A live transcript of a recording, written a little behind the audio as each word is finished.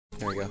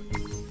Here we go.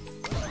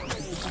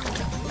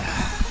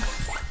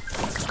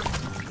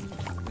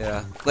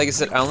 Yeah, like I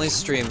said, I only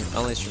stream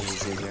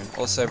these here.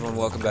 Also, everyone,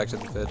 welcome back to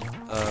the vid.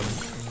 All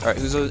right,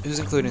 who's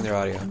including their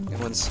audio?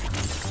 Everyone's.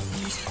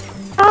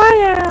 I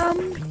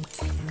am.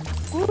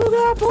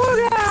 Booga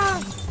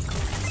booga.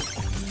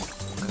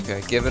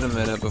 Okay, give it a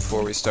minute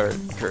before we start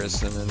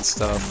cursing and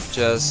stuff,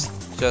 just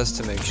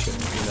to make sure,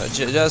 you know,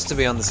 just to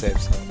be on the safe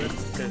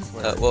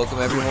side. Welcome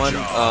everyone.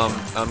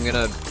 I'm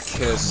gonna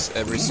kiss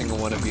every single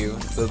one of you.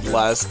 The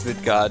last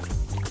vid got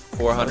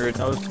 400.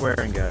 No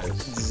swearing,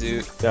 guys.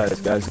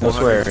 Guys, no 400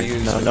 swearing.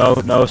 views.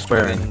 No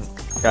swearing.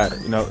 Got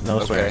it. No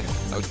swearing.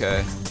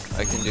 Okay,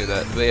 I can do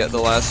that. But yeah, the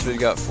last vid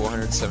got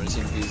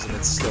 417 views and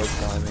it's still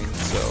climbing.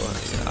 So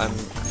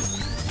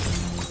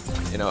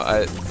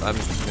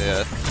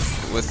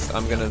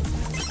I'm gonna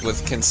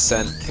with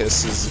consent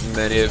kiss as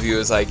many of you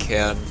as I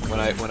can when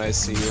I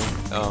see you.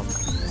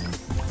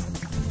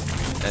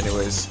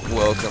 Anyways,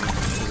 welcome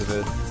to the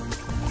vid,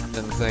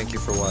 and thank you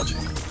for watching.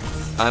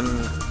 I'm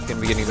gonna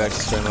be getting back to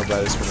story mode,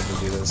 but I just wanted to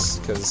do this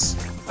because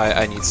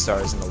I need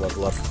stars in the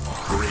level up.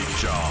 Great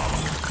job.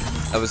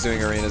 I was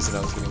doing arenas and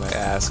I was getting my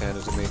ass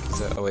handed to me.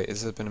 Oh wait,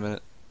 has it been a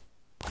minute?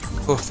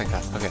 Oh, thank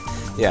God. Okay,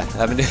 yeah,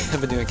 I've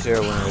been doing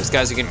Katero winners.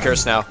 Guys, you can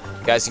curse now.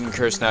 Guys, you can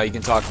curse now. You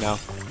can talk now.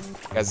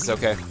 Guys, it's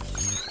okay.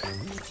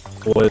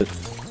 What?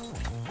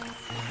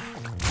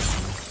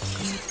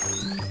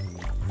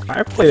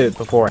 I played it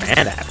before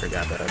and after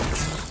got that.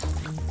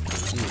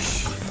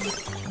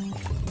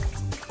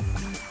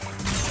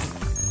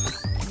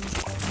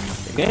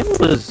 The game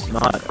was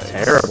not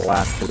terrible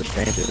after the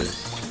changes.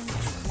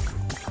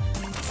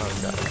 Oh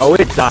God. Oh,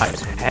 it died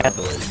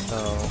badly.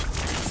 Oh.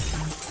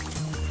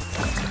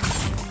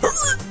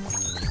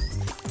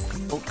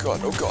 Oh God.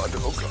 Oh God.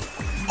 Oh God.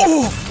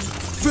 Oh!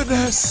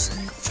 Finesse!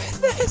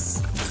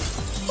 Finesse!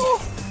 Oh!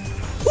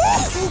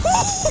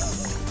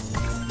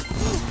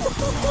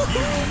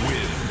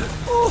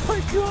 Oh my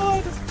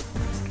God!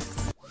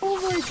 Oh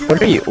my God!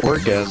 What are you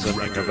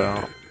orgasming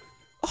about?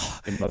 Oh,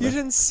 you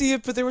didn't see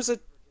it, but there was a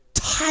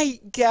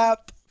tight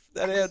gap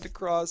that I had to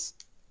cross.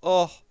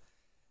 Oh.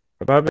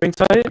 About being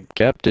tight? What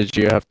gap did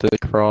you have to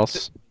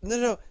cross?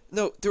 No.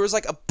 There was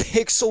like a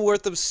pixel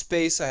worth of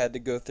space I had to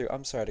go through.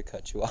 I'm sorry to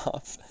cut you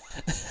off.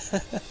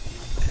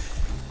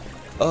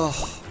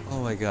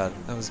 Oh my God,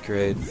 that was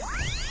great.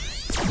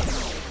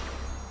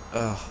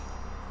 Oh,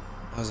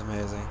 that was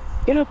amazing.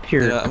 Get up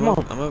here, Yeah, come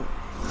on. I'm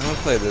gonna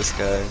play this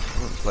guy.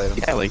 I'm gonna play him.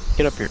 Yeah, like,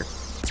 get up here.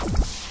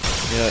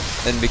 Yeah,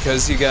 and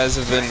because you guys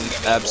have been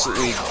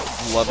absolutely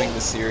loving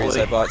the series,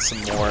 I bought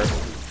some more.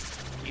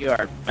 You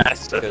are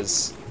massive.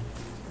 Because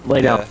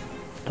Lay down.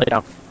 Lay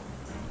down.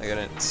 I got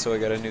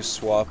a new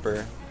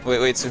swapper.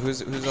 Wait. So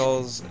who's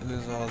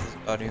all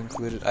audio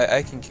included?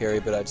 I can carry,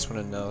 but I just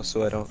want to know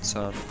so I don't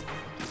sound.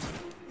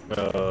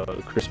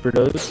 CRISPR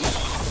does.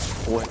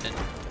 What?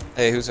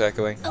 Hey, who's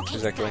echoing? Okay,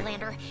 Who's echoing?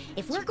 Skylander,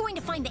 if we're going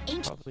to find the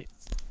ancient Probably.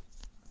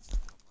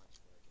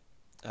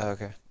 Oh,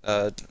 okay.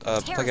 Plug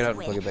it out and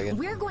plug it back in.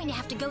 we're going to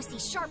have to go see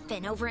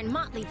Sharpfin over in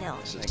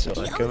Motleyville. Is it still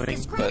He owns echoing?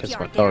 this Because my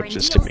graveyard there dog and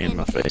just hit me deals in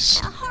my face.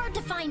 hard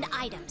to find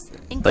items,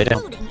 Lay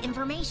down. including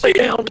information, Lay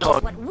down, which is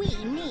dog. what we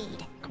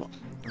need.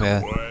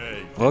 Yeah.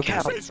 Way. Okay.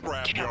 Say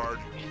scrapyard.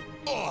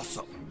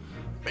 Awesome.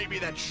 Maybe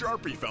that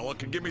Sharpie fella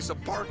can give me some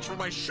parts for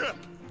my ship.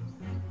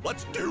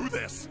 Let's do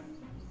this.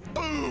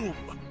 Boom.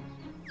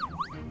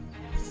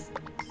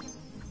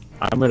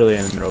 I'm literally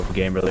in the middle of the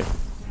game, really.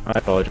 I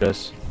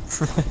apologize.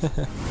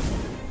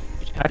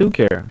 I do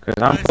care, because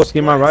I'm supposed to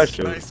get my ride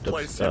show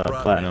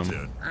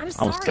platinum. I'm Almost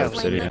sorry, got Flynn,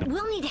 obsidian. but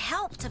we'll need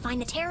help to find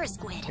the Terra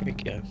Squid. Here we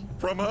go.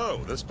 From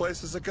who? This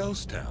place is a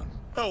ghost town.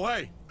 Oh,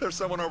 hey, there's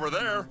someone over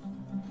there.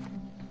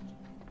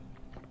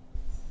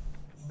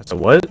 That's a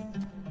what?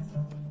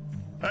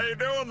 How you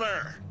doing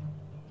there?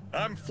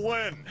 I'm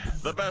Flynn,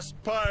 the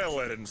best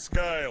pilot in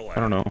Skyland.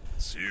 I don't know.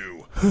 It's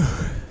you.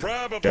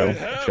 Probably Joe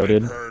haven't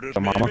did. heard of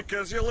The me mama.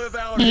 because you live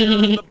out here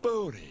in the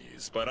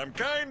boonies, but I'm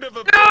kind of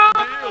a big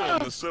deal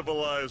in the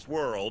civilized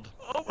world.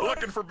 We're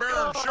looking for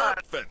Baron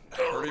Sharpfin.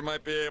 Heard he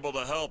might be able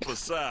to help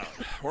us out.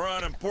 We're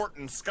on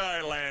important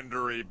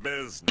Skylandery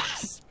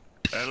business.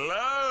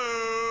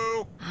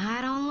 Hello? I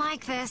don't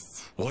like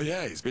this. Well,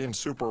 yeah, he's being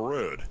super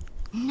rude.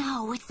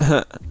 No, it's...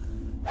 oh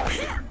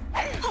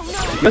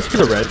no! Let's put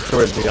a red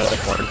towards the other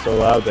one so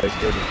loud that I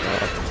scared me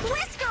off.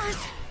 Whiskers!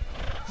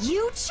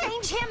 You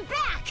change him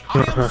back!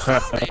 I am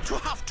sorry to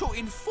have to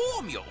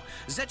inform you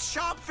that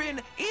Sharpfin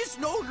is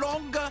no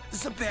longer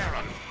the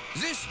Baron.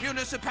 This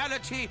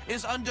municipality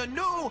is under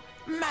new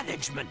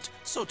management,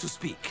 so to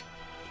speak.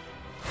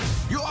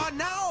 You are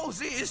now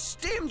the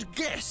esteemed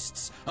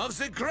guests of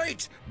the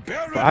great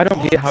Baron. But I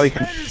don't get how he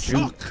can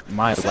Wholesome, shoot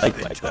my leg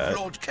like that.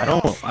 I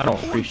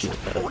don't appreciate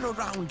that. All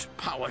around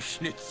power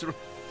schnitzel.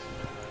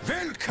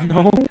 Welcome.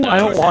 No, I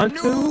don't to want the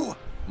to. new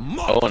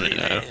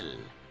Motleyville.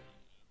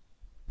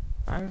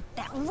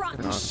 That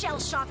rotten shell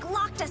shock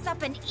locked us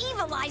up and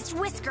evilized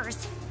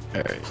Whiskers.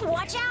 Alright.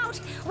 Watch out!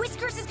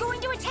 Whiskers is going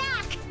to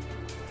attack!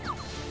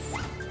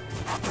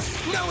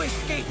 No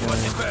escape for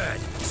the bird.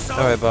 So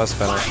Alright, boss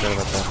battle. Sorry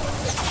about that.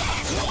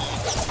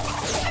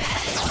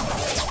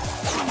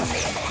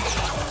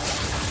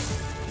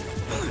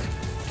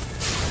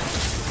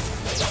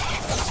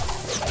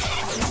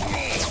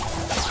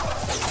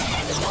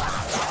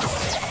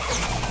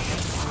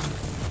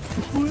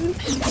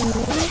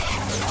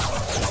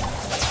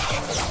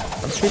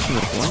 chasing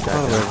this one guy?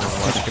 Probably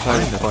everyone watching. If I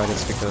didn't quiet,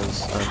 it's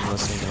because I'm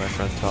listening to my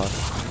friend talk.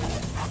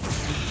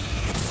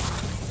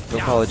 So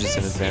apologies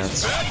in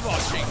advance.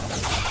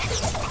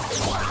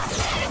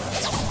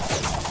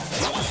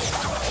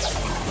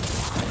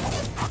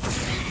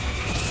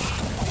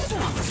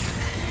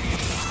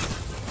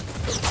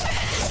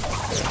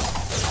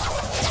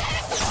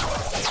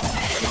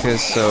 Okay,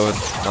 so,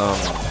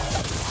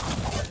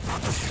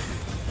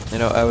 you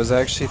know, I was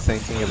actually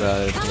thinking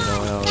about it, you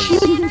know,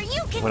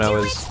 when I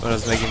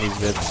was making these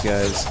vids,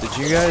 guys. Did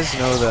you guys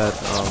know that,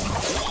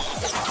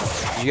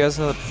 did you guys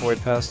know that before he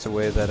passed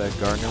away that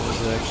Gardner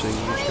was actually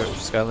a huge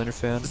Skylander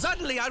fan?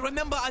 Suddenly, I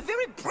remember a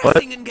very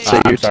pressing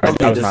engagement. So you're sorry, telling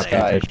that me was this not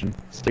paying guy, attention.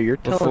 so you're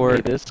telling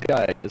me this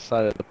guy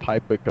decided to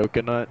pipe a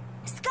coconut?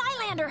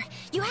 Skylander,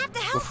 you have to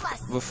help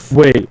us.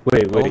 Wait.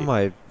 Oh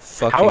my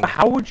fucking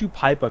How would you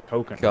pipe a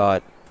coconut?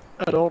 god.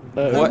 I don't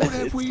know. What? What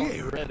have we It's on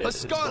here? Reddit, A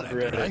it's on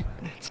Skylander, Reddit. eh?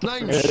 It's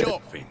named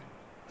Sharpfin.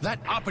 That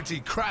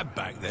uppity crab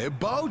back there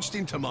barged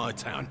into my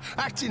town,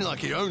 acting like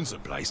he owns the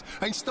place,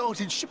 and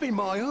started shipping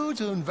my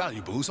hard-earned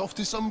valuables off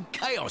to some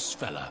chaos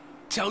fella.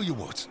 Tell you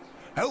what,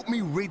 help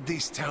me rid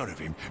this town of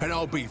him, and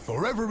I'll be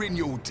forever in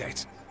your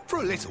debt. For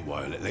a little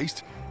while, at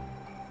least.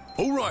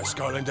 All right,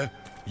 Skylander.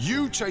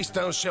 You chase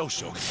down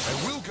Shellshock,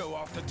 and we'll go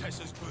after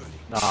Tessa's birdie.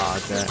 Nah,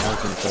 damn, I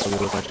was gonna tell you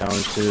what my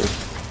challenge too.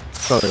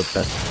 Probably the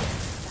best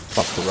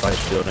fuck the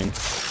rice building.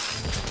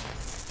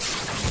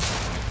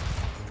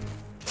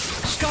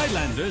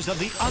 Skylanders of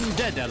the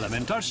undead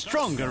element are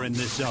stronger in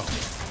this zone.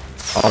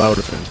 Oh, that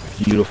would have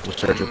been beautiful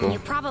surgical. You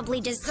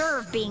probably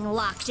deserve being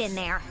locked in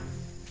there.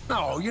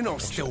 Oh, you're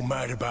not still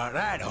mad about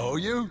that, are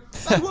you?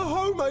 They were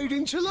homemade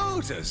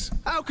enchiladas.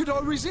 How could I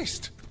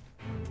resist?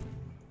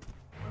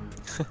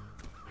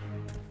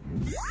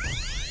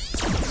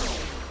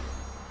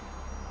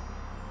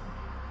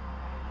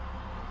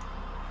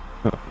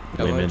 I love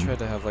how I Women. tried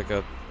to have like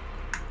a.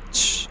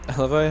 I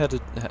love how I had to.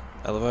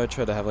 I love how I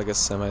tried to have like a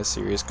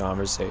semi-serious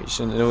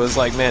conversation. And it was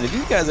like, man, have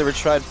you guys ever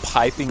tried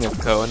piping a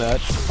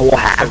coconut? Well,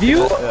 have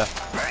you? Yeah.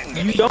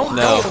 You don't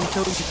No. know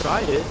until you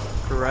tried it,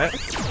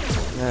 correct?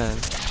 Man.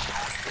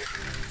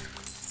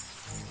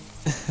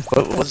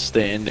 What was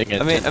the ending?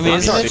 I mean,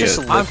 isn't it just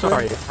I'm liquid?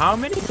 sorry. How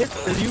many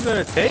hits are you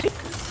gonna take?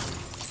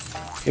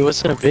 It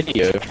wasn't a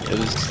video. It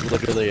was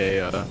literally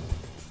a.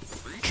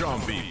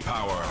 Jumpy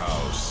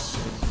powerhouse.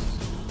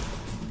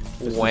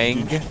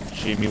 Wang.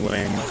 Jimmy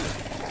Wang.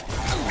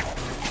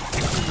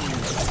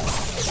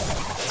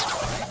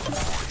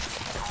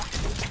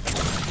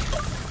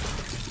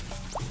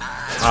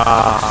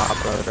 Ah,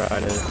 bro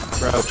tried it.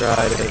 Bro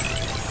tried it.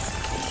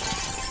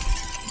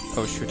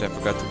 Oh shoot! I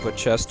forgot to put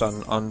chest on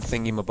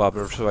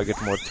thingy-mabobber so I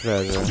get more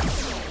treasure.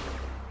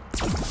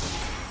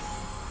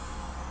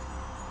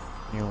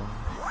 Ew.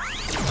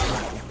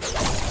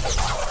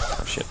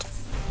 Oh shit.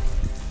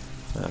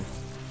 Man.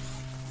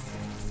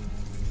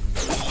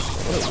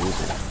 What a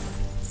loser.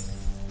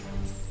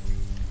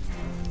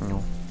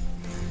 No.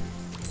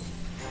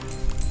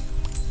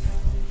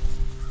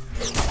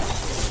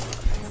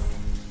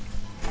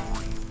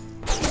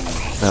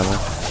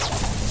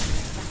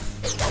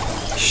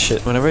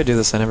 Shit, whenever I do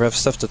this, I never have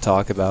stuff to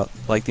talk about.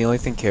 Like, the only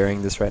thing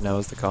carrying this right now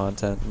is the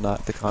content,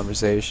 not the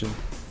conversation.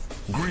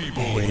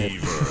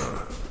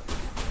 Rebeliever.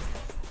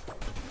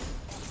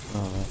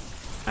 Oh.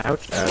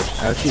 Ouch, ouch,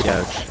 ouchie,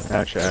 ouch,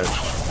 ouch, ouch.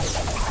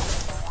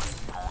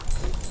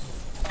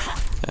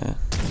 Yeah.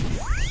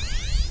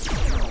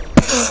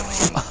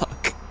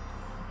 Fuck.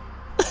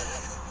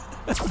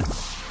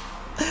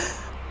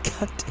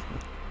 God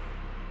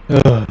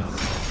damn it.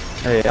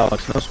 Hey,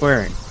 Alex, no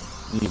swearing.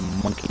 You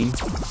monkey.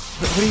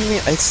 What do you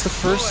mean? It's the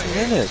first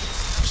minute.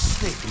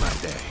 Snake my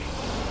day.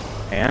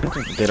 And,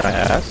 did I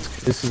ask?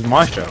 This is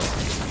my show.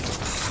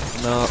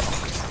 No.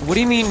 What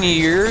do you mean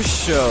your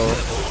show?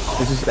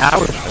 This is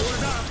our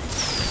show.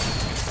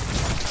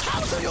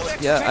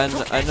 Yeah,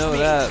 I know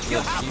that, but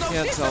you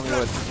can't tell me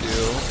what to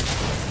do.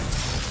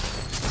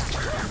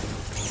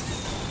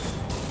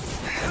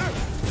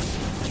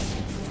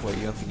 What,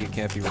 you don't think you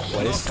can't be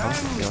replaced, huh?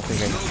 You don't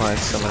think I can find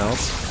someone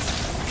else?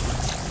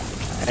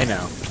 Hey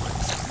now.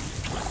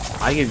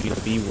 I give you a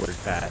B-word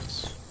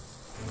pass.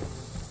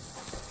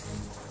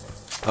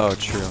 Oh,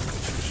 true.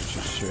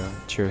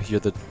 True. You're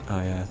the.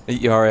 Oh, yeah.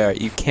 You are.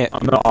 You can't.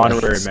 I'm the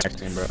honorary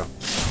Mexican, bro.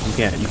 You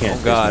can't.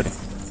 Oh, God.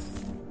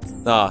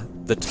 Ah,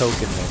 the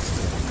token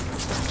Mexican.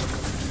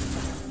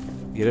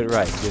 Get it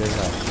right. Get it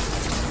right.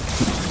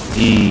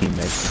 The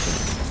Mexican.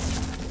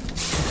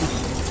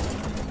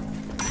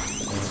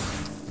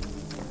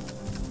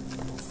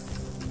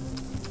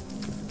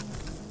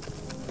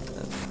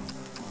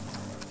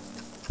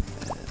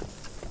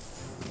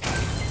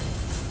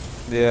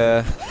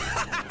 Yeah.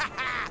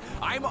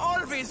 I'm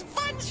always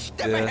one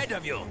step Yeah. ahead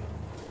of you.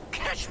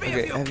 Catch me Okay,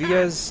 if you have you can,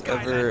 guys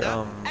ever,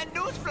 Skylander. And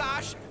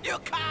newsflash, you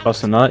can't.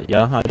 Bust a nut?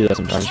 Yeah, I do that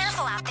sometimes.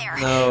 Careful out there.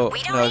 No,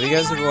 We don't no, have need you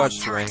guys anyone ever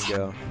watched else hurt.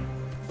 Rango?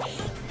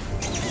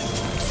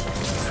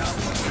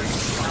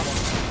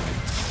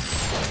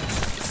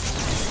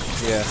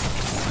 Yeah.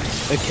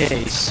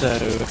 Okay, so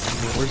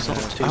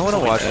Warzone 2. I want to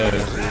watch it. I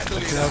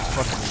forgot how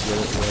fucking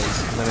good it was.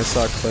 And then I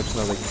saw clips and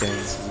I was like, dang,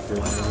 this is a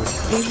great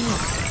movie.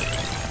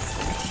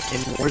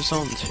 In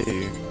Warzone 2.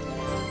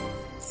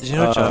 Did you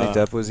know Johnny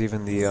Depp was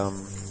even the,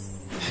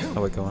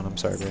 Oh wait, go on, I'm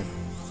sorry, babe.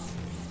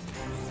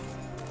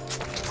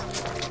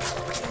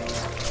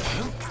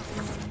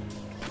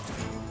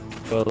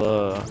 Well,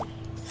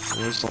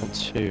 Warzone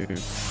 2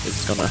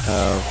 is gonna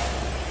have,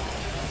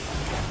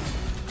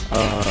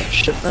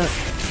 shipment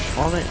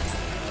on it,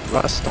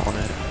 rust on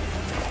it,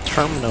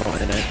 terminal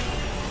in it,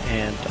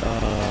 and,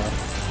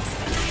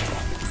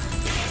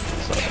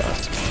 so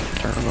rust,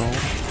 terminal,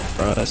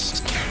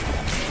 rust,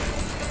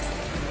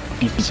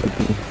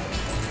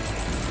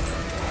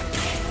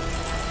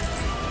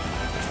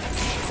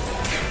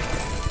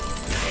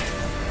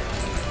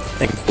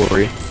 and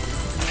quarry.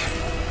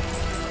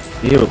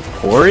 Ew,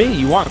 quarry?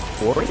 You want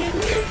quarry in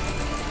there?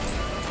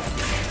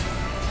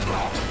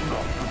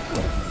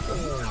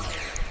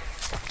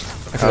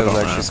 I thought it was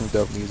actually some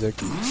dope music.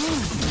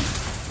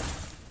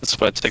 That's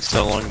why it takes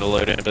so long to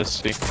load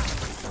Embassy.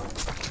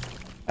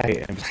 I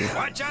hate MC.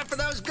 Watch out for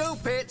those goo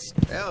pits.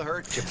 They'll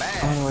hurt you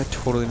bad. Oh no, I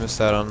totally missed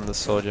out on the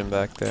soul gem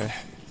back there.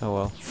 Oh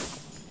well.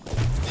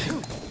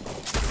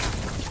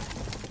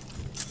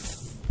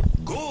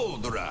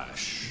 Gold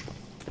rush.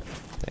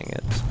 Dang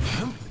it.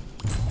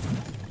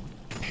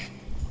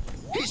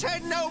 He's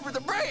heading over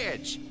the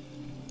bridge.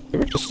 They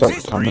were just start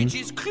This coming, bridge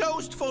is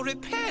closed for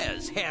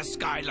repairs, Herr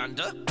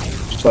Skylander.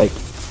 just like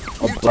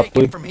You take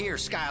abruptly. it from here,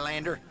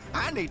 Skylander.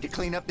 I need to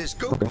clean up this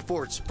goop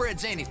before it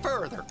spreads any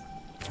further.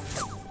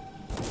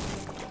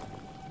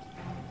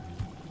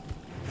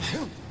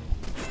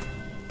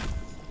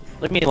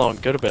 Leave me alone,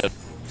 go to bed.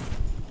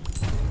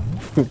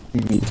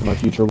 Me to my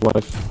future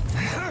wife.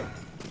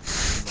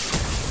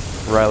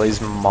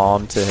 Riley's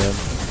mom to him.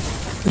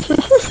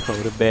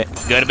 Go to bed.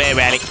 Go to bed,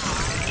 Riley.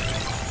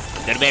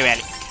 Go to bed,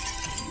 Riley.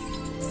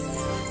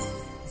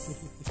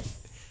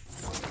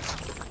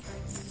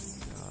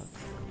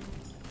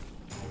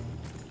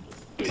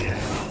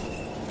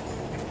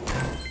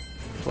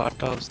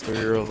 Black Ops 3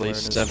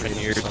 released 7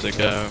 years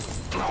ago.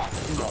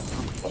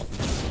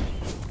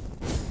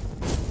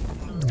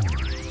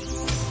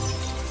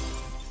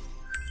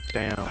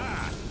 Damn.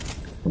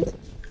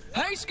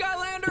 Hey,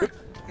 Skylander!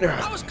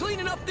 I was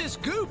cleaning up this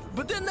goop,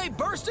 but then they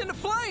burst into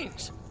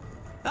flames.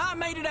 I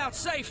made it out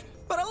safe,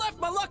 but I left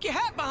my lucky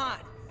hat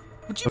behind.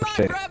 Would you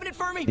mind grabbing it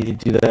for me? You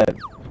do that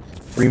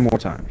 3 more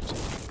times.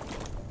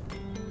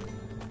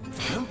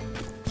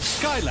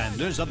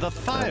 Skylanders of the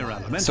fire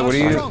element. So what are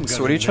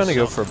you trying to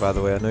go for, by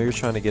the way? I know you're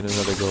trying to get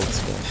another gold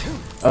skin.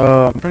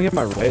 I'm trying to get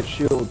my right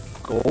shield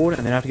gold,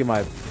 and then I have to get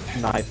my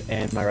knife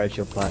and my right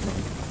shield platinum,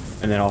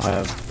 and then I'll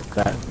have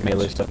that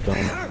melee stuff done.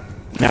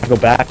 And I have to go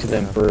back to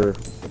them for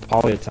the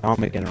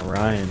polyatomic and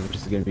Orion, which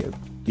is going to be a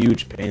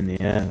huge pain in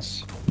the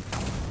ass.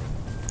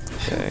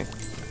 Okay.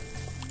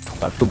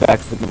 I have to go back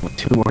to them like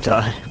 2 more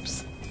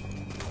times.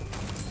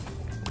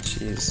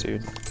 Jeez,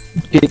 dude.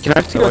 Can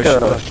I just get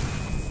like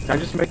can I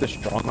just make the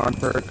strong arm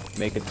perk,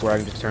 make it to where I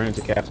can just turn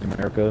into Captain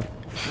America?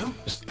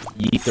 Just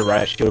yeet the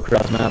riot shield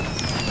across the map?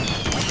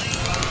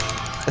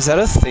 Is that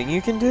a thing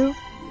you can do?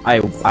 I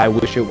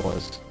wish it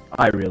was.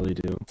 I really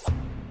do.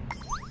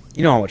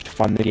 You know how much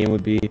fun the game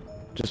would be?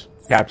 Just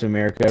Captain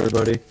America,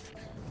 everybody.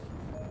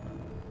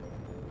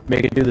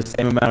 Make it do the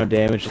same amount of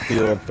damage, just be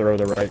able to throw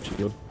the right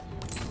shield.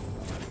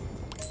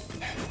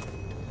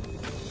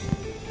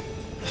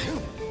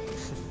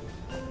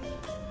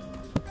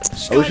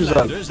 I wish it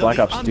was Black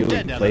Ops 2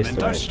 in place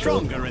to right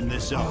shield. In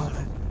this zone.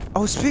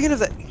 Oh, speaking of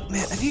that,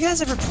 man, have you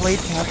guys ever played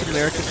Captain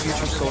America: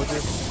 Future Soldier?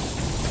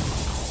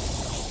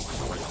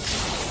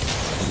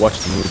 Watch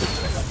the movie.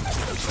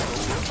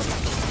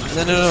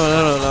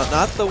 No,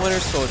 not the Winter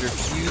Soldier,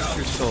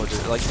 Future Soldier,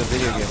 like the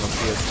video game on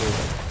PS2.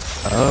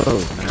 Oh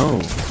no.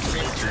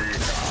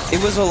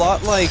 It was a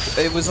lot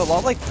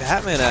like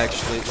Batman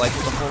actually, like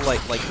with the whole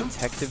like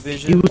detective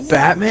vision. It was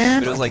Batman?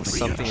 But it was like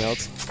something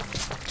else.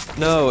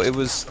 No, it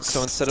was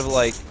so instead of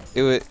like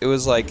it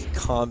was like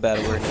combat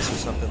awareness or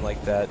something like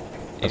that.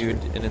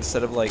 And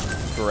instead of like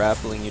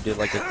grappling, you did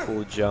like a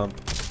cool jump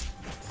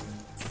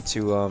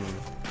to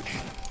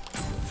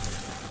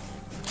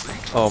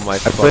oh my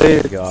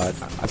fucking god!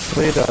 I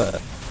played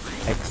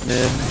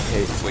X-Men.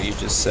 What you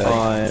just said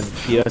on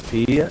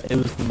PSP. It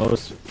was the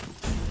most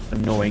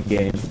annoying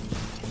game.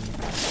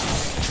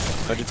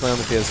 How'd you play on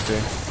the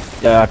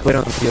PSP? Yeah, I played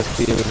on the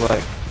PSP. It was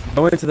like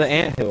go into the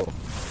anthill,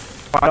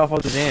 fight off all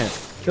the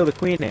ants. Kill the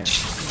queen ant.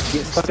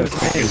 Get stuck in the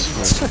thing.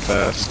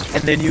 Fast.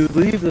 And then you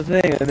leave the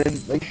thing, and then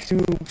like two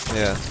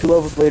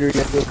levels later, you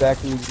have to go back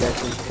to the exact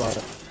same spot.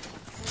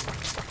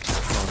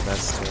 Oh,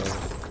 that's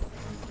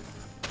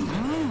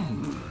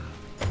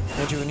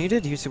Andrew, when you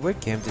did YouTube, what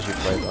game did you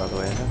play, by the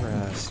way? I never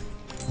asked.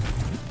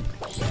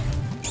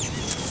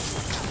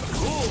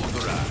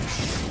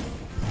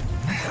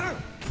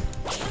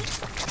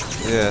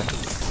 Yeah.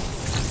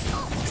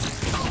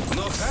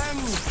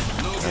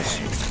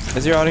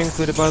 Is your audio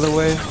included, by the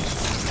way?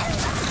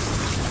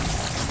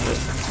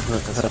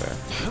 That's fair.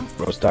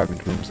 Bro's talking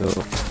to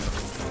himself.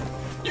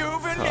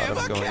 You've God,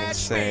 I'm going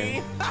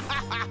insane.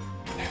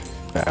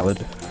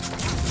 Valid.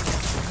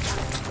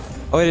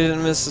 Oh, I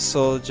didn't miss the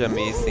soul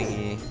gemmy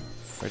thingy.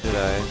 Or did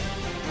I?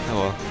 Oh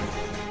well.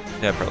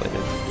 Yeah, I probably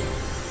did.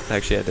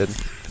 Actually, I did.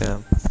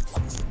 Damn.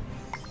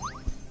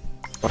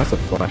 Why does a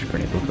flash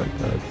grenade look like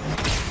that?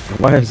 And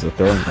why is the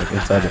throwing like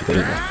inside the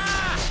table?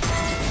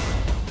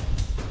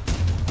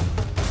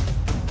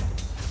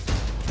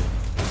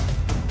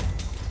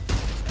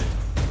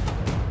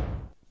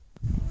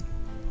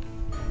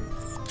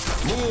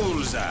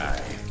 Bullseye.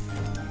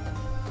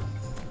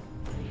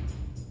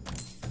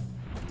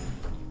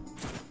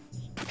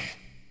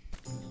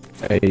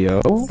 Hey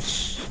yo,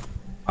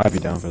 I'd be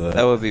down for that.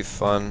 That would be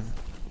fun.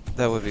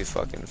 That would be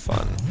fucking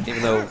fun.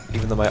 Even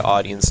though my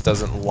audience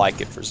doesn't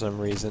like it for some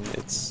reason,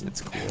 it's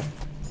cool.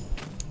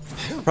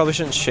 Probably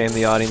shouldn't shame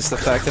the audience. The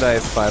fact that I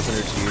have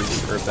 500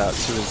 views or about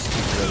to is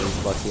really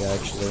lucky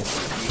actually.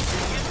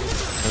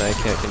 And I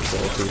can't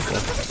control people.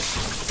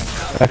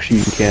 Actually,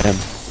 you can.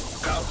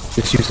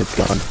 Just use a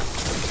gun.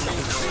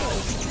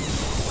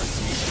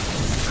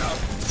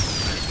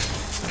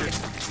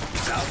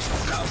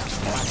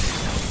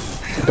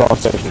 Go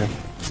upstairs here.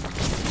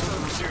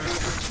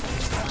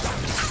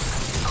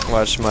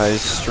 Watch my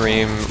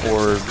stream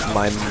or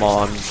my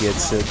mom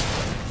gets it.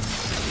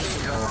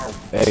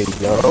 Hey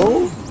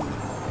yo.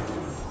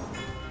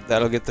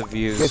 That'll get the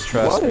views, Guess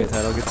trust what? me,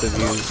 that'll get the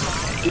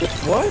views.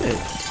 Just what?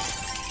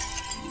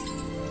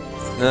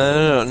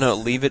 No,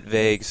 leave it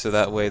vague so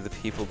that way the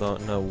people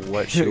don't know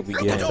what she'll be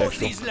Look getting. at all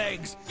these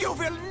legs! You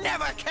will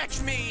never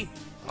catch me!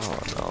 Oh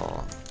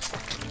no.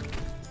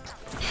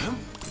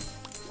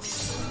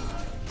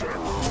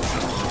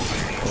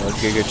 Oh,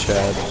 Giga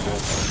Chad.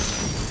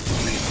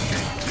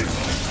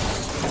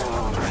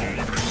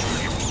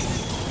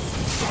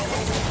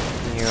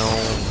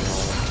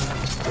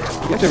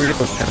 You have to read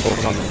those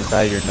pimples on the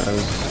inside of your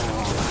nose.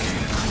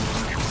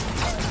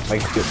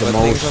 Like the What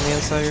most, things on the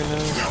inside of your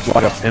nose?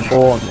 like a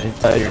pimple on the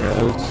inside of your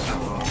nose.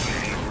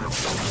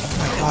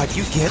 God,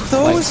 you get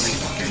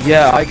those?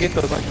 Yeah, I get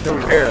those like they're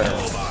rare.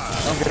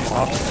 I don't get them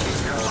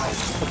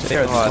often.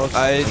 They're the God, most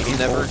I painful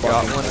never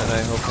got fucking- one and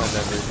I hope I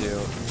never do.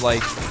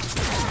 Like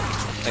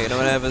you know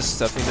when I have a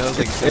stuffy nose,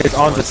 like It's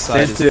on the one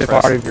side is sensitive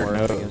part pressed of your more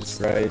nose, against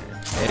the- right?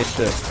 And it's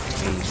just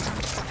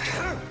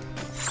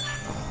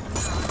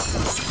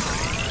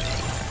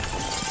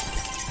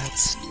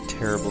That's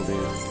terrible,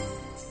 dude.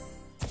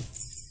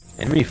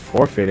 enemy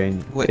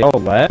forfeiting. Wait. They all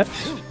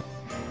left?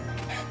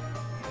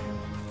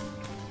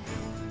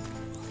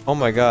 Oh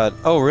my god.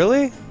 Oh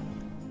really?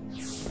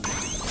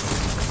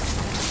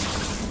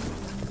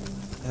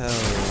 Hell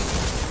yeah.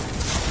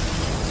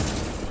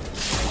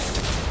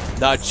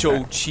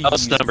 Nacho cheese.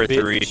 That's number bitch.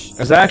 3.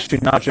 It's actually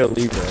Nacho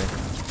Libre.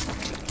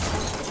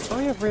 Oh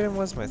yeah, Brayden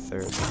was my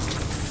third.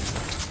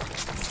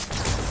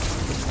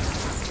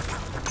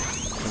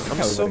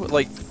 I'm so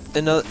like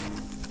another.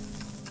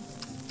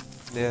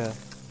 Yeah.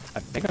 I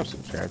think I'm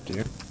subscribed to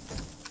you.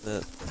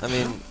 I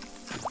mean.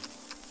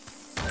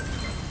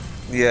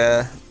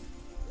 Yeah.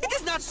 It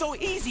is not so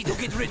easy to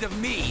get rid of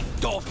me,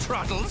 Dolph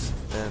Trottles!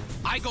 Man.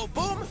 I go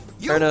boom,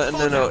 you Or no,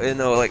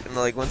 fall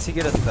like once you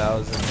get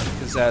 1,000,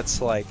 because that's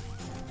like.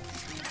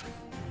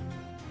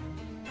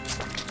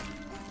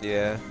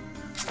 Yeah.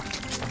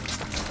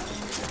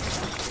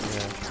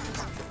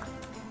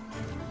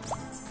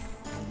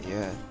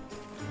 Yeah.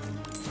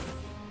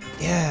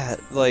 Yeah,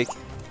 like,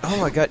 oh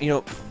my god, you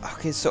know,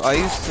 okay, so I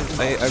used to,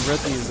 I read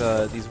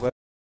these webs,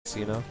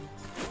 you know,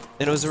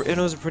 and it was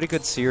a pretty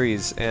good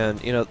series,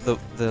 and you know,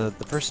 the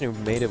person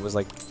who made it was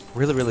like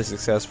really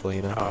successful,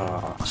 you know,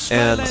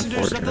 and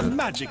Skylanders of the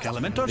magic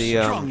element are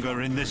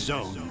stronger in this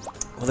zone.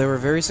 well, they were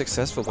very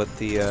successful, but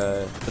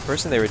the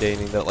person they were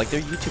dating, though, like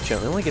their YouTube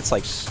channel, it only gets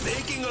like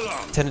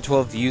 10 to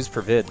 12 views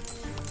per vid.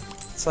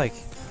 It's like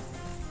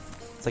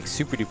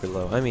super duper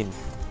low. I mean,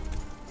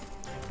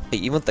 hey,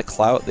 even with the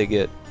clout they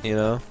get, you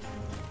know,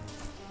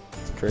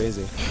 it's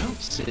crazy.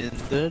 It's in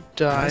the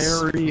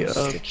diary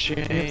of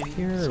Jane.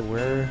 Here,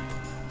 where?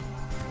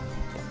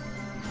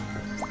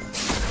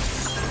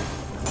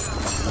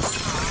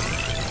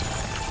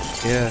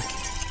 Yeah.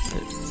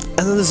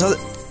 And then there's other.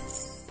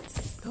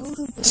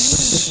 What's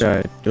this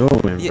guy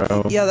doing, Yeah,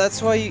 bro? yeah,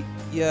 that's why.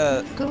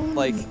 Yeah,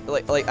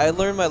 like I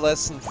learned my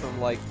lesson from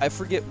like I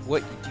forget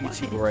what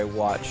YouTuber I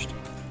watched,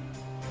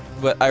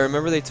 but I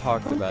remember they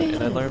talked about it,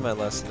 and I learned my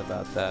lesson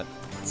about that.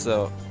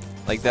 So,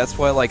 like that's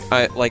why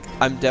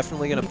I'm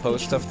definitely gonna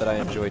post stuff that I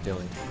enjoy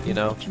doing, you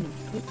know.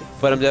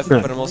 But I'm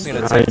also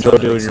gonna. I enjoy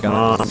doing your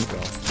mom.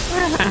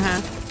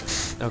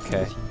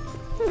 Okay.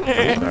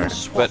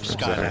 Swap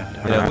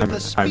Skylander with the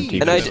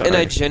speed. And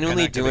I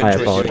genuinely do I enjoy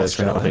doing apologize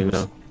for not letting you Skylanders.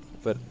 know.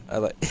 But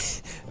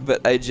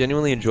but I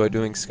genuinely enjoy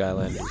doing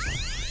Skylanders.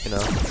 You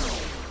know,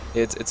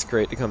 it's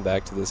great to come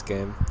back to this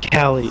game.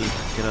 Callie.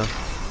 You know,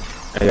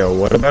 Hey, yo,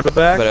 what about the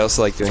back? but I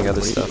also like doing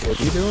other What stuff.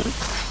 are you doing?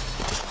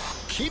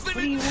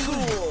 Keeping it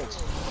cool!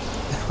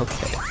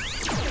 Okay.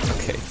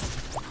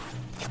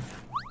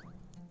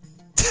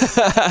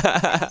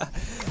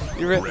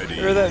 You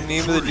remember that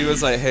meme where the dude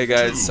was like, "Hey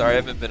guys, sorry I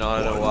haven't been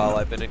on in a while.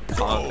 I've been in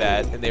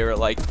combat," and they were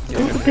like,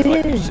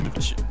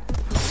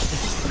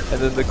 And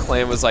then the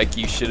clan was like,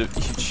 you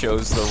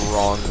chose the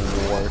wrong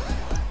war.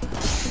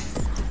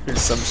 Or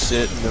some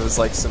shit, and it was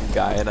like some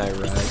guy in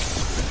Iraq.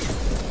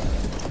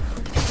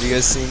 Have you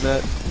guys seen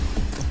that?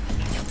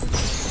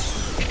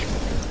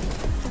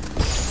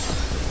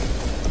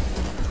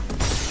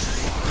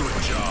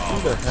 Who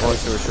the hell?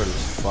 Short as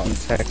fuck. He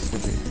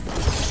texted me.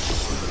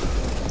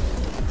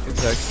 Who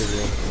texted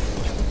you?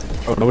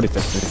 Oh, nobody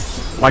texted me.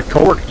 My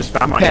coworker just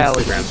found my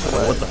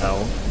Instagram. What the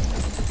hell?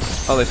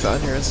 Oh, they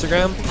found your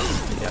Instagram?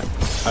 Yeah.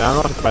 I don't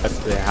know if that's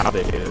how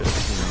they did it.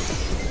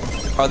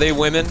 Are they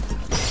women?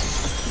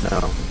 No.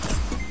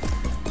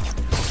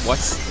 What?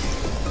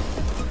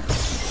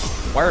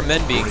 Why are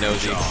men being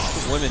nosy?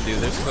 Women do.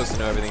 They're supposed to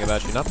know everything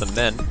about you, not the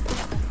men.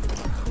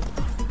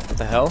 What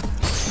the hell?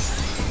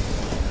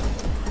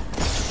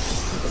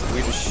 That's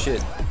weird as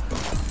shit.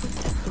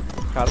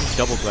 God, I'm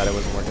double glad I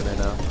wasn't working there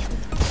now.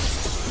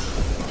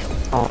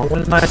 Oh,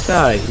 what a nice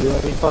guy. You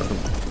let me fuck him.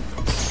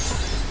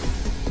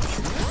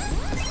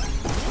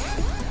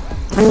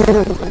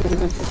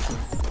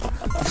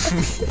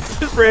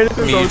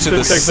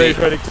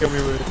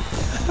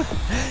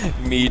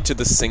 Me to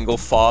the single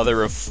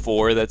father of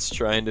 4 that's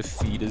trying to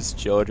feed his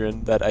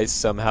children that I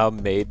somehow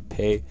made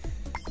pay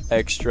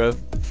extra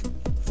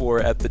for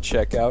at the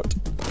checkout.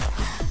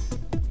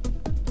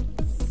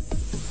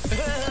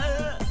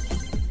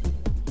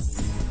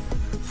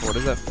 What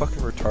is that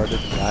fucking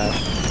retarded laugh?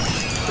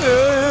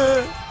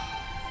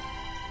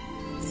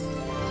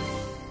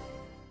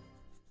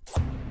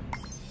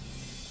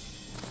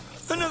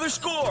 Another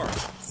score!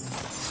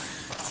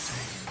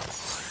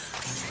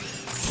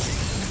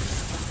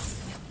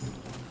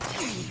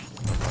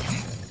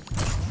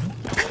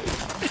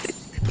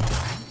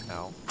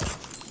 Ow.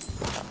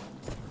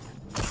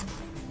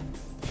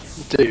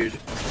 Dude.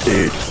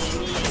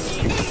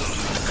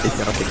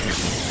 Y'all can hear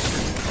me.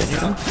 Can you?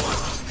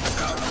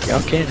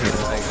 Y'all can hear me.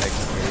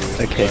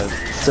 Okay,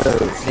 so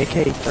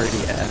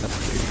AK-30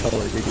 asked the Call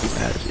of Duty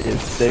match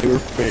if they were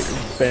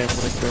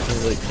family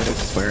friendly, like no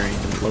swearing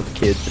and love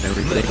kids and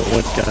everything. And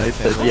one guy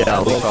said, "Yeah, I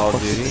love Call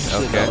of Duty."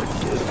 Okay.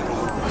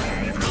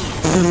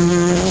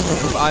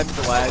 I'm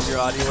glad your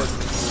audio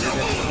wasn't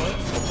included anymore.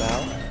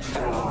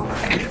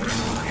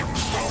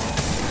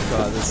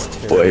 God, this is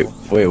terrible.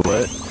 Wait,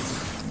 what?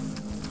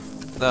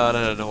 No,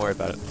 don't worry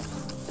about it.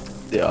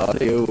 The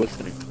audio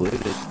wasn't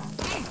included.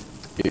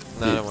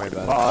 No, don't worry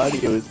about it.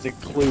 Audio is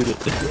included.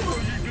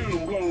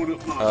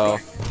 Oh.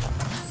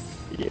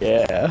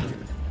 Yeah.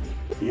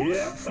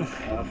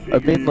 I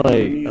mean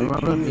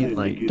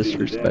like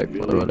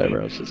disrespectful or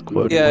whatever. I was just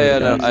quoting. Yeah,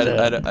 no,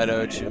 I know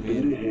what you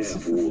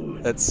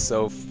mean. That's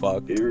so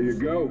fucked. Here you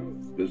go.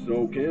 This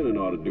old cannon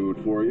ought to do it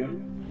for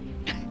you.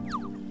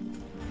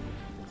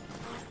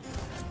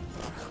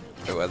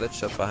 Wait, why that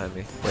shut behind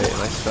me? Wait,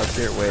 am I stuck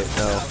here? Wait,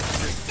 no.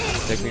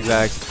 Take me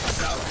back.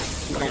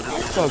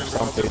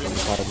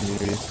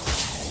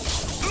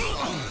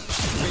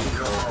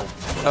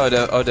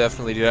 Oh,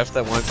 definitely, dude. After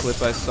that one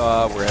clip I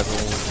saw where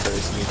everyone was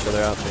cursing each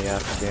other out in the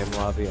after game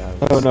lobby,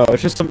 Oh no,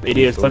 it's just some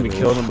idiots let me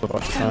kill them a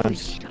bunch of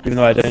times, even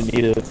though I didn't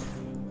need it.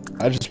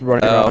 I just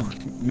running around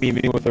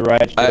memeing with the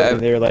riot shit, and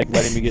they were like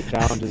letting me get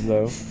challenges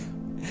though.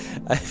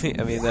 I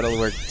mean that'll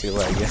work too,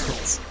 I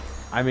guess.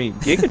 I mean,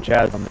 Giga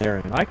Chad's on there,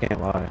 and I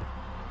can't lie.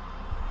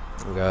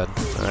 Oh god.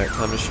 Alright,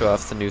 time to show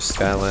off the new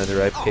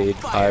Skylander I paid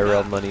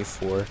IRL money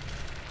for.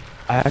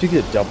 I have to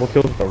get double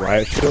kills with the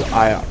riot shield.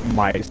 I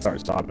might start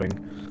stopping.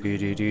 Oh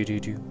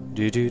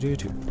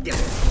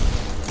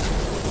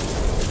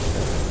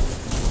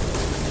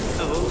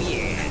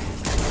yeah.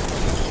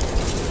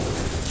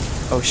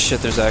 Oh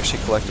shit, there's actually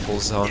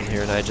collectibles on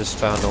here and I just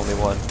found only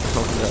one.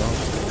 Oh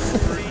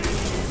no.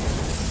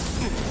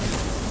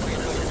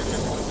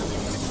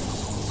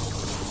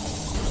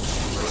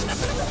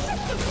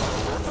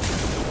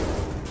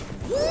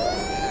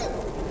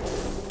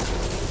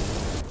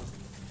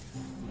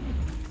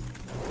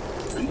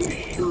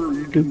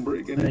 Can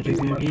break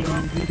anything much. I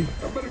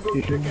better go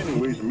check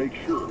anyways and make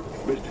sure.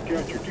 Best to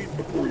catch your teeth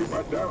before you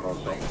bite down on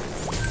something.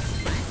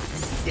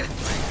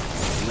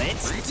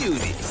 Let's do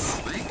this.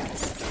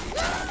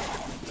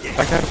 If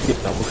I have to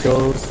get double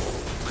kills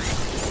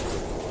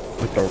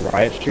with the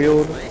riot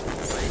shield,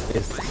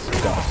 it's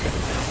disgusting.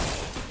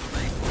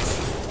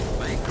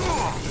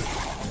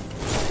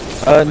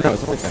 No,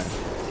 it's only 10.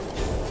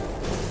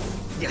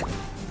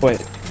 But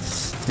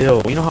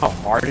still, you know how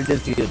hard it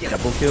is to get a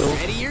double kill?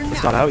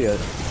 It's not out yet.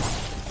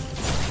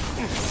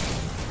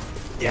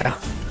 Yeah.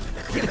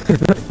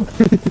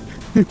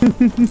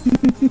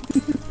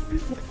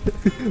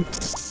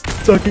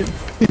 Suck it,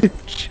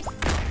 bitch.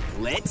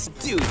 Let's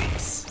do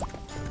this.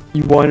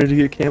 You wanted to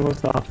get camo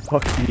stop,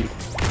 fuck you.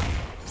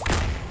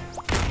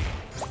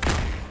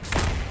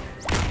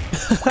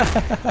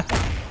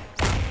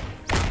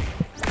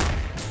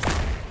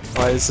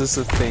 Why is this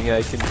a thing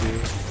I can do?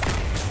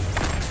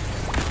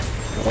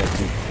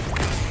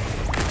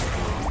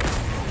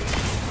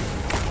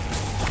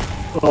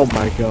 Oh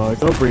my god,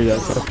 don't breathe that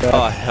stuff back.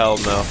 Oh hell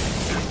no.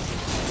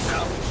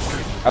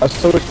 I was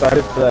so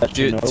excited for that.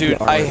 Dude,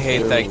 I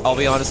hate that. I'll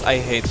be honest, I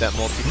hate that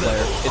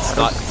multiplayer. It's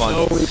not fun.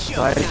 I was so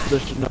excited for the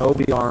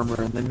Shinobi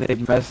armor, and then they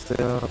messed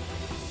it up.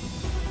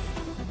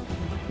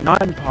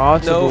 Not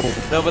impossible.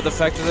 No, but the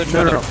fact that they're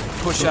trying to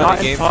push out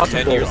a game for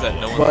 10 years that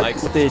no one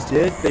likes. What they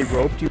did, they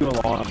roped you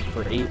along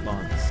for 8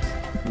 months.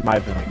 It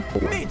might have been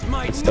like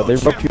 4. So they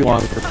roped you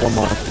along for 4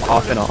 months,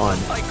 off and on,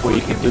 where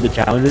you can do the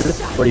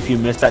challenges, but if you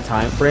miss that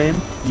time frame,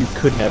 you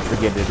could never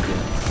get it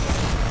again.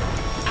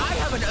 I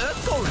have an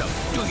Earth Golem.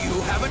 Do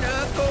you have an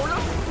Earth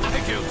Golem?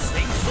 I don't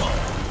think so.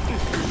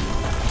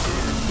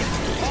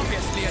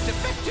 Obviously a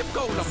defective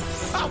golem.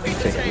 I'll be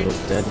the Take a same.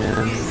 little dead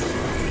man.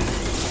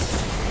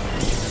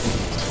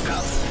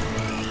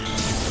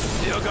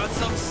 You got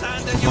some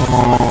sand in your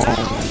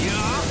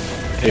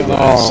Hey,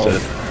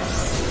 bastard.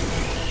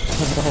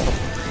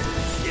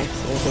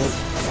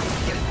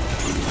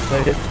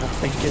 Say it, don't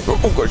think it.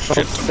 Oh god, shit.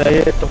 Don't say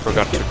it, don't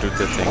Forgot think to do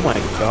the thing. Oh my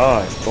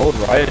god, gold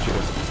riot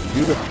was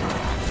beautiful.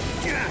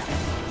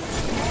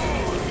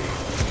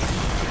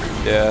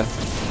 Yeah.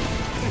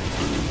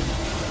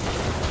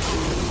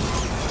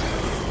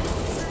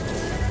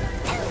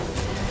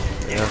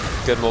 Yeah.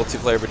 Good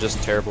multiplayer, but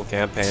just terrible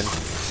campaign.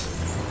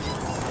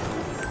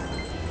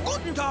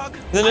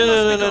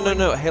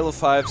 No. Halo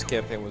 5's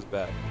campaign was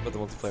bad, but the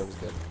multiplayer was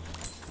good.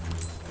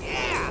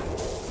 Yeah.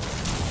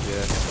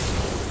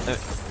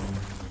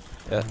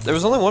 Yeah. There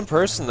was only one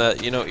person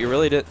that, you know, you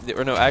really did,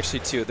 or no, actually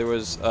two. There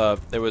was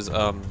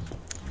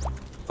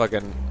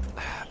fucking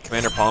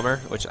Commander Palmer,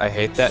 which I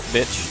hate that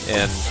bitch,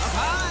 and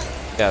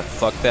yeah,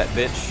 fuck that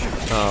bitch.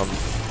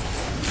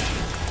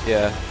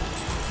 Yeah.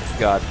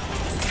 God.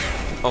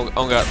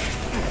 Oh god.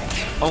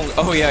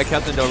 Oh yeah,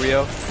 Captain Del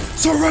Rio.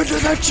 Surrender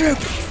that ship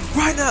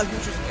right now. You're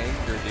just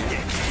angry, dude.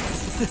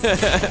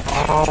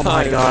 Oh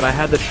my god, I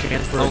had the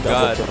chance for a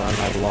double kill and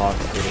I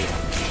lost it.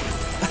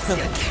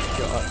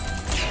 God.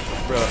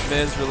 Bro,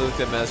 man's really looked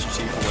at Master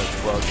Chief and went,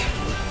 fuck.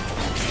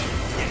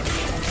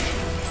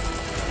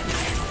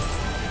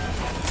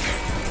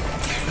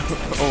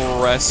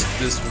 Arrest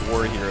this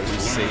war hero who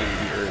saved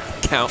the Earth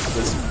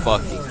countless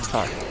fucking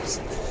times.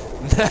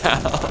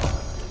 Now.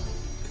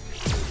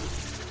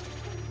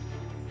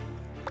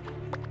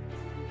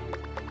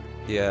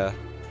 Yeah.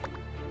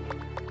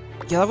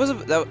 Yeah, was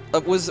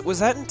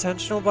that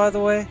intentional, by the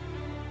way?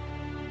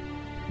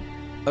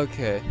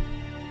 Okay.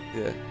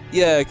 Yeah.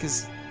 Yeah,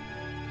 cause.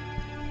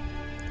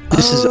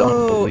 This is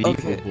unbelievable.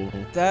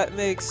 Okay. That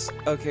makes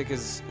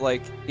cause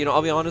like, you know,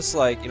 I'll be honest,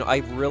 like, you know, I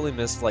really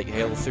missed like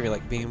Halo 3,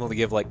 like being able to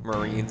give like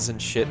Marines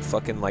and shit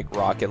fucking like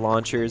rocket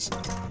launchers.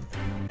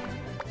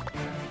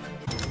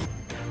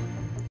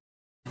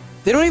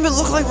 They don't even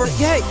look like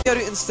yeah,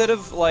 dude, instead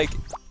of like.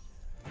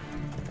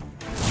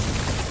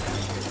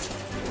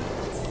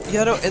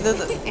 Yeah, no, and then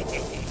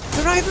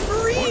they're not even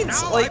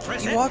Marines! Like,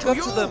 you walk up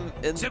to them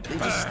and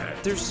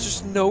there's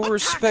just no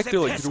respect. They're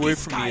like, get away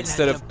from me,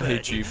 instead of, hey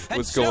chief,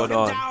 what's going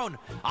on?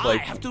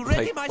 Like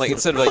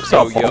instead of like,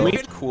 yo,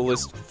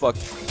 coolest fuck.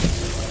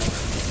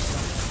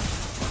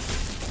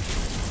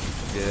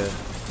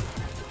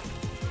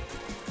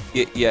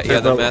 Yeah,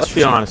 the master. Let's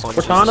be honest,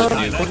 Cortana's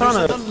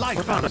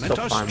so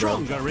fine, bro.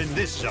 In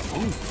this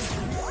zone.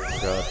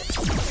 God.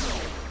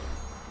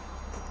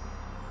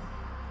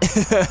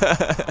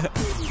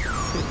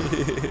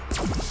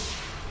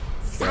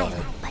 God.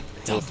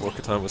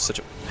 Bo-Katan was such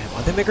a man.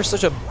 Why'd they make her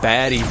such a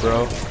baddie,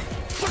 bro?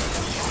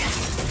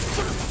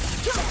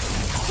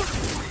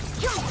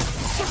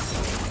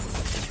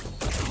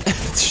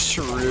 It's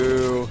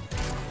true.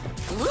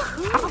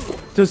 How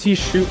does he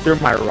shoot through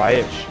my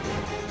riot shield?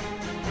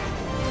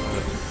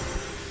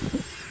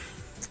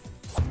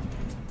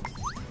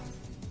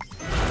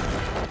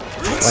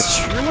 That's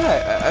true. I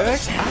don't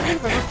think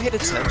I've ever paid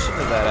attention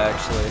to that,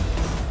 actually.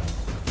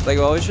 Like,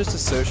 I always just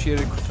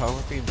associated Cortana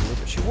with being blue,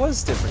 but she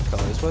was different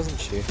colors, wasn't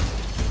she?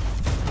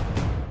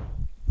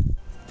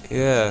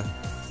 Yeah.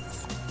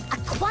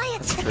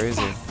 That's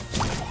crazy.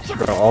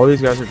 Bro, all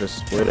these guys are just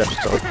split up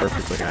so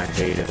perfectly, and I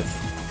hate it.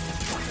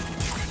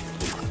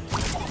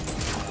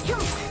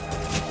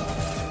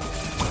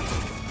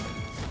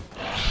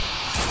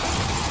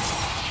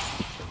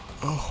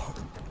 Oh,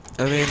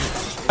 I mean,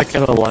 I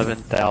got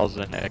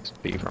 11,000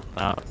 XP from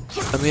that.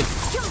 I mean,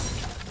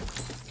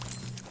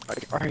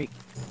 alright.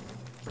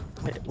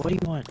 What do you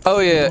want? Oh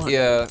yeah,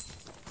 yeah.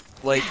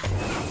 Like,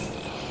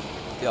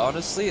 yeah,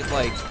 honestly,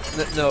 like,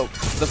 no,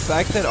 the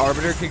fact that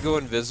Arbiter could go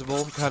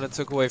invisible kind of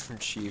took away from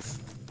Chief.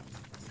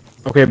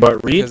 Okay,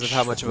 but Reach, because of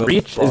how much of a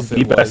Reach is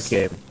the best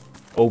game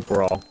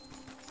overall.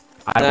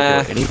 I don't care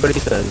what anybody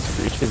says.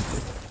 Reach is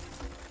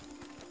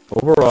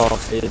overall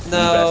is the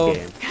best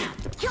game.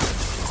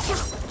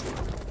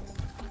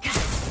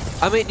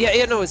 I mean,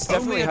 yeah, no, it's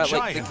definitely how,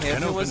 like, the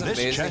campaign was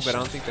amazing, but I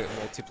don't think the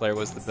multiplayer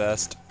was the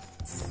best.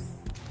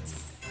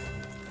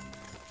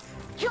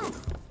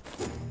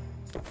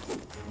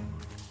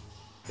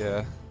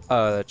 Yeah.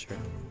 Oh, that's true.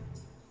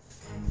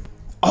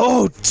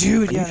 Oh,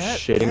 dude, yeah, that,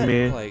 shitting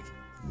me? Like...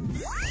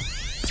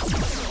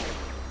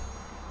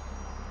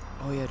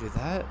 Oh yeah, dude,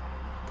 that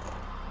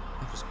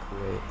was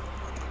great.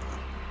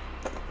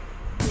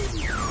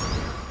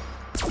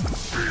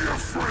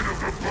 afraid of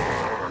the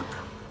bug.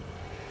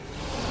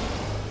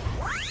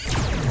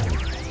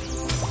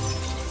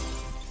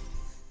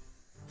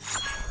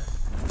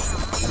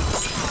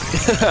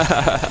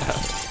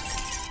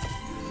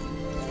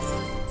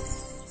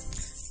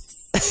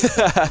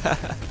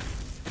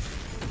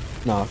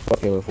 Nah, fuck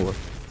Halo 4.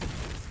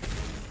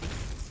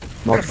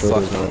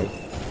 Multiplayer is right.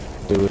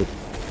 Do it.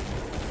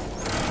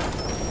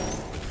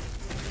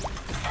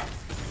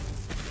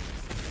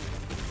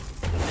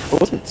 It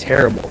wasn't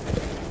terrible.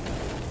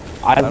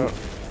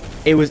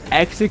 It was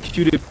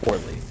executed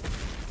poorly.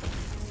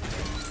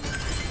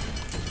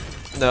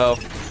 No.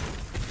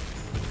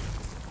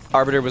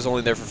 Arbiter was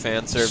only there for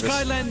fan service.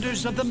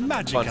 Skylanders of the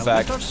magic Fun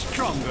element fact. are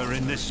stronger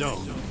in this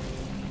zone.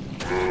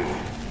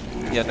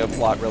 Yeah, no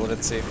plot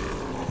relevancy.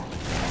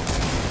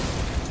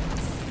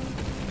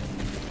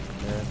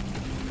 Yeah.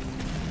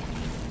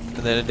 And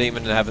then it didn't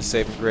even have a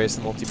saving grace.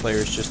 The multiplayer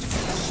is just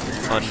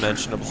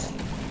unmentionable.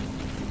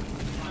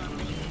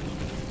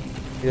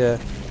 Yeah.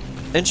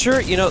 And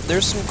sure, you know,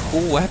 there's some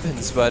cool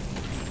weapons, but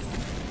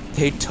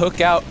they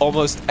took out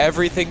almost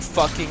everything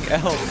fucking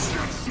else.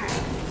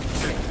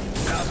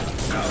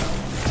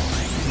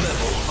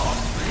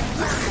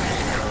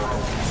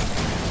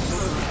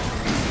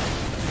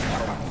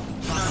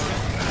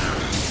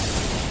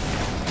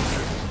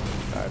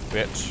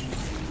 Bitch.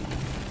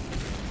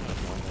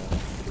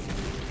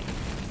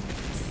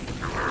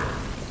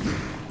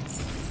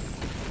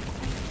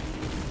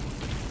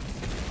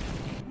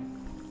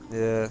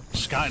 Yeah.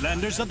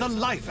 Skylanders of the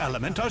life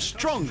element are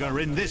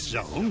stronger in this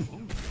zone.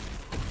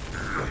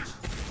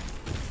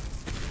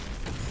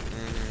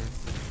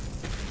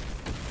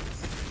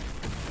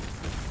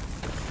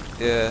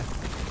 Yeah.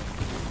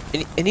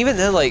 And even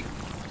then, like,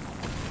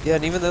 yeah,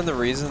 and even then the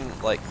reason,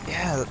 like,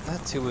 yeah,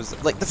 that too was,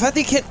 like, the fact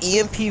that you can't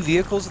EMP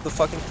vehicles with the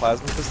fucking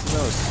plasma pistol,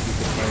 that was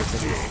stupid.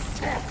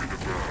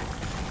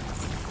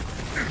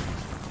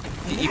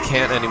 You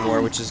can't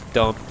anymore, which is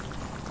dumb.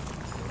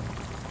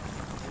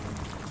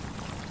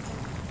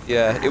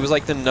 Yeah, it was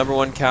like the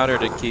 #1 counter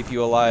to keep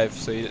you alive,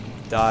 so you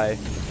didn't die.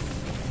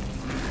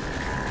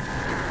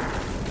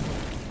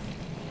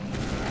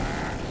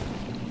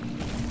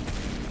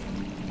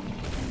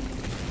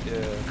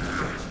 Yeah.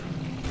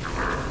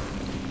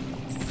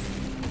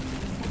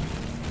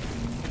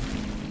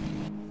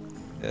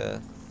 Yeah.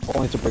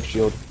 Only to break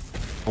shield.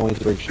 Only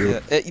to break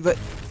shield. Yeah, but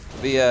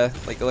yeah,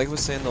 like I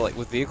was saying though, like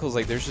with vehicles,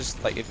 like there's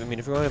just like if you're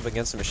going up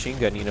against a machine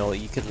gun, you know, like,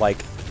 you could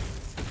like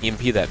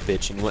EMP that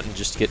bitch and you wouldn't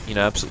just get, you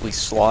know, absolutely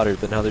slaughtered.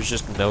 But now there's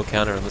just no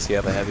counter unless you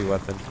have a heavy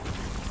weapon.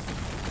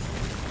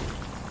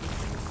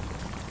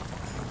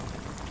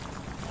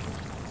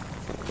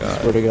 I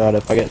swear to God,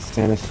 if I get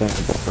Santa sent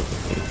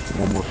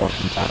one more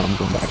fucking time, I'm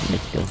going back to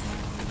Mexico.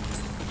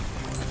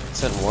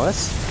 Sent what?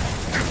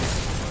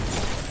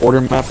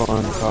 Order map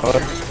on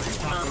COD.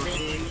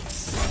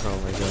 Oh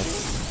my god.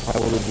 I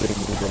will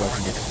legitimately go back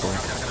to Mexico.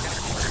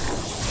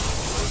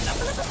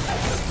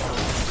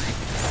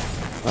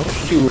 I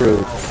wish you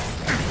were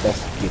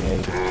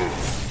gay.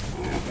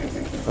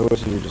 I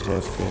wish you were just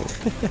less gay.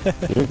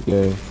 You're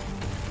gay.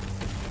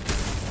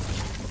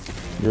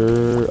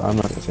 I'm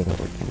not gonna say that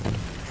word.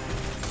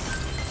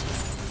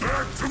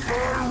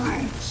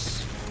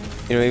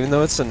 You know, even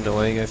though it's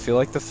annoying, I feel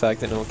like the fact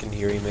that no one can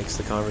hear you makes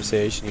the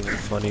conversation even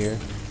funnier.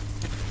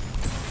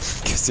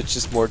 Because it's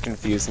just more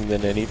confusing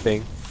than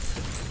anything.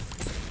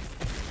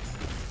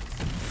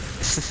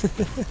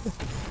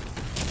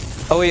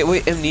 Oh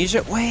wait,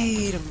 Amnesia?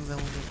 Wait a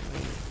moment.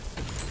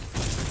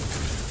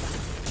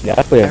 Yeah,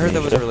 I played Amnesia. I heard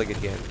that was a really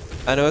good game.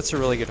 I know it's a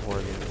really good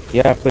horror game.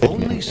 Yeah, I played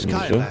Only Amnesia.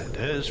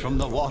 Skylanders from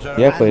the water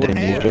Yeah, I played and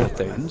air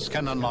Amnesia. weapons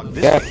can unlock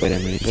this. Yeah, I played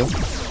Amnesia.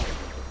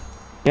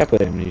 Yeah, I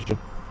played Amnesia.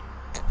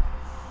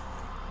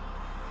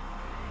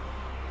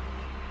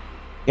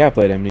 Yeah, I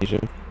played Amnesia.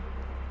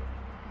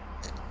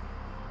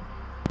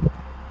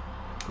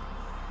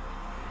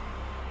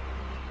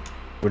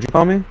 What'd you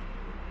call me?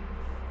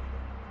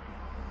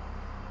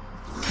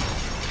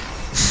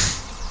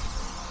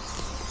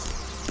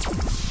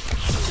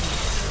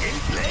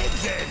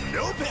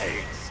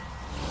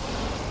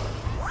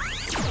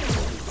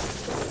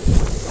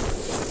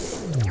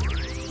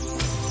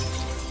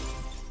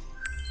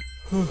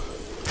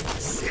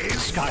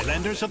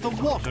 Skylanders of the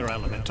water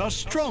element are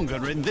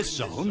stronger in this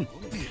zone.